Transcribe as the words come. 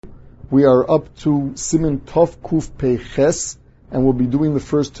We are up to Siman Tov Kuf Pei Ches, and we'll be doing the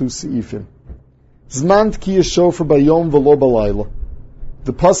first two Seifim. Zman Tkiya Shofar Bayom V'lo Balayla.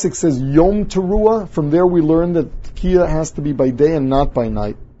 The pasuk says Yom Teruah. From there we learn that Tkiya has to be by day and not by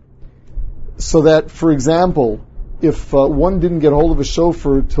night. So that, for example, if one didn't get hold of a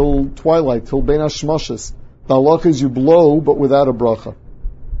shofar till twilight, till Bein HaShmoshes, the halach is you blow, but without a bracha.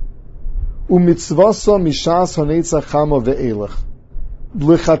 Umitzvasa mishas hanetzach chama ve'elech.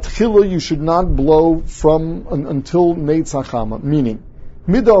 L'chatchila, you should not blow from until netzach chama, meaning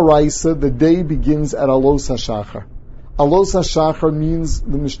midaraisa, the day begins at alos hashachar. Alos hashachar means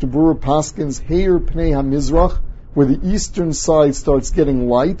the Mishnah Berurah paskins heir pnei hamizrach, where the eastern side starts getting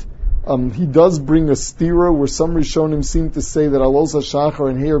light. He does bring a stira where some Rishonim seem to say that alos hashachar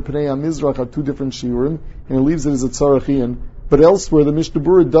and heir pnei hamizrach are two different shiurim, and he leaves it as a tzarachian. But elsewhere, the Mishnah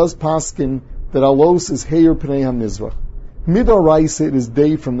Berurah does paskin that alos is heir pnei hamizrach. Midaraisa, it is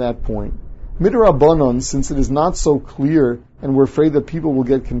day from that point. Midrabanan, since it is not so clear, and we're afraid that people will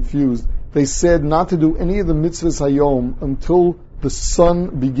get confused, they said not to do any of the mitzvahs hayom until the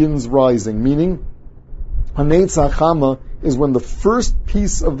sun begins rising, meaning Hanetz HaChama is when the first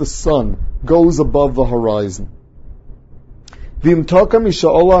piece of the sun goes above the horizon. V'imtoka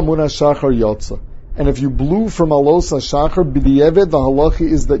misha'ola amun hashachar yotza. And if you blew from alos hashachar, b'di'eved, the halacha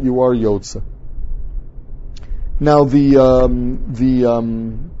is that you are yotza. Now the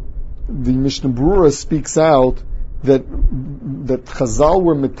Mishnah Berurah speaks out that Chazal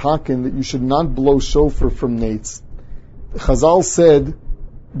were mitaken that you should not blow shofar from nates. Chazal said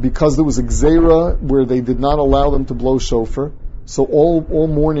because there was a gzeira where they did not allow them to blow shofar, so all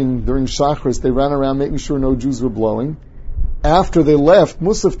morning during Shachris they ran around making sure no Jews were blowing. After they left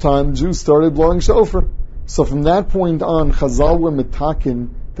Musaf time, Jews started blowing shofar. So from that point on, Chazal were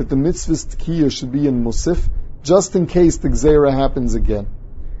mitaken that the mitzvah's tkiyah should be in Musaf, just in case the gzeira happens again.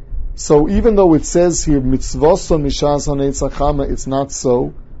 So even though it says here mitzvasa mishas hanetzach chama, it's not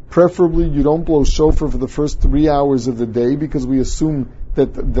so. Preferably you don't blow shofar for the first 3 hours of the day, because we assume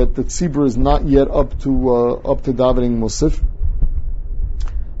that the tzibur is not yet up to davening musaf.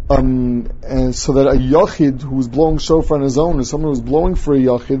 And so that a yachid who is blowing shofar on his own, or someone who is blowing for a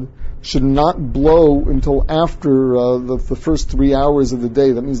yachid, should not blow until after the first 3 hours of the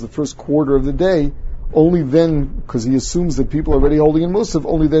day. That means the first quarter of the day. Only then, because he assumes that people are already holding in Musaf,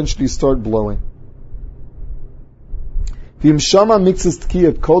 only then should he start blowing. V'imshama mixes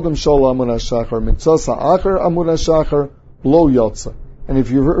tkiyat kodem shal amud hashachar mitzvah ha'achar amud hashachar lo yotza. And if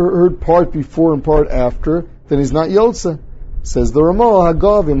you heard part before and part after, then he's not yotza. Says the Ramah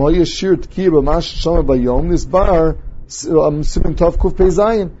Hagav im hayashir tkiyah b'mash shama bayom nisbar siman tov kuf pei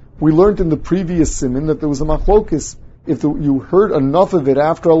zayin. We learned in the previous siman that there was a machlokis. If you heard enough of it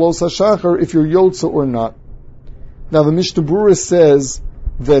after alos hashachar, if you're yotza or not. Now the Mishnah Berurah says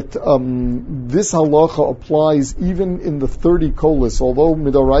that this halacha applies even in the 30 kolis. Although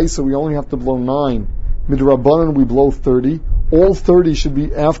midaraisa we only have to blow 9, midrabanan we blow 30. All 30 should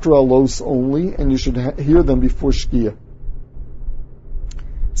be after alos only, and you should hear them before shkia.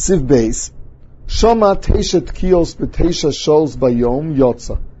 Siv Beis Shama Teisha Tkiyos B'Teisha Shols Bayom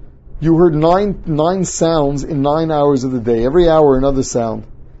Yotza. You heard nine sounds in 9 hours of the day. Every hour another sound.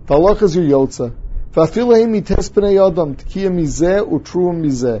 V'halach is your yotza. V'afilei mites b'nei adam tkiya mizeh u'truah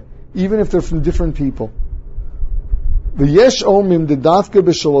mizeh. Even if they're from different people. V'yesh omim dedafke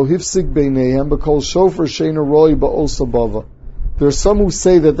b'shalo hifsik b'neihem b'kol shofar sheina roi ba'os abava. There are some who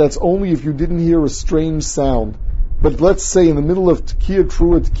say that that's only if you didn't hear a strange sound. But let's say in the middle of tkiya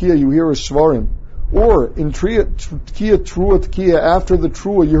truah tkiya you hear a shvarim. Or in tkiya truah tkiya, after the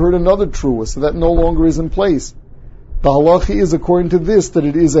truah you heard another truah, so that no longer is in place. The halachi is according to this that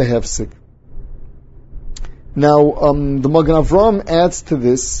it is a hefsik. Now the Magen Avram adds to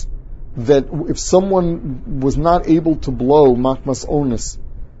this that if someone was not able to blow machmas onis,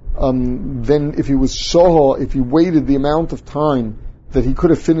 then if he was shoha, if he waited the amount of time that he could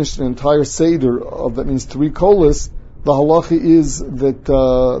have finished an entire seder of, that means 3 kolis, the halacha is that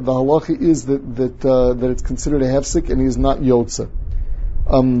it's considered a hefsik and he is not yotza.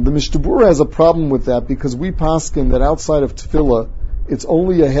 The Mishnah Berurah has a problem with that because we paskin that outside of tefillah it's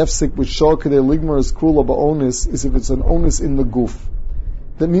only a hefsik with shah kadei ligmar is kula ba'onis is if it's an onis in the guf.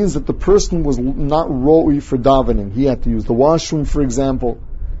 That means that the person was not roi for davening. He had to use the washroom, for example.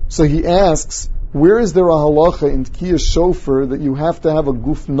 So he asks, where is there a halacha in tkiyah shofar that you have to have a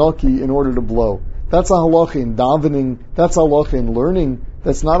guf naki in order to blow? That's a halacha in davening. That's a halacha in learning.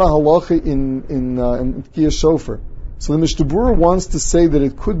 That's not a halacha in tkiyah shofar. So the Mishnah Berurah wants to say that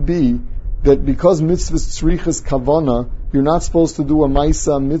it could be that because mitzvahs tzrichas kavana, you're not supposed to do a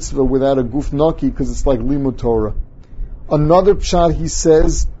maisa mitzvah without a guf naki because it's like limud Torah. Another pshat he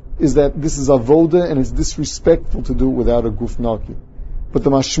says is that this is avoda and it's disrespectful to do it without a guf naki. But the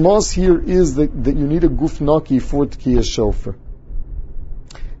mashmos here is that you need a guf naki for tkiyah shofar.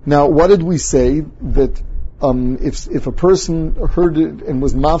 Now, what did we say? That if a person heard it and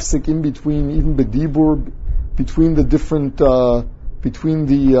was mafsik in between, even bedibur, between the different between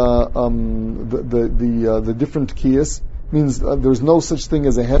the different tkiyas, means there's no such thing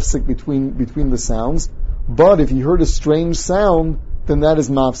as a hefsik between the sounds. But if he heard a strange sound, then that is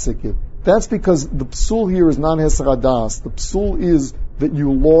mafsik. That's because the psul here is not hesar hadas. The psul is that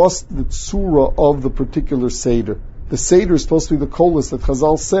you lost the tzura of the particular seder. The seder is supposed to be the kolis that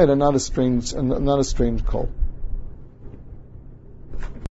Chazal said, and not a strange call.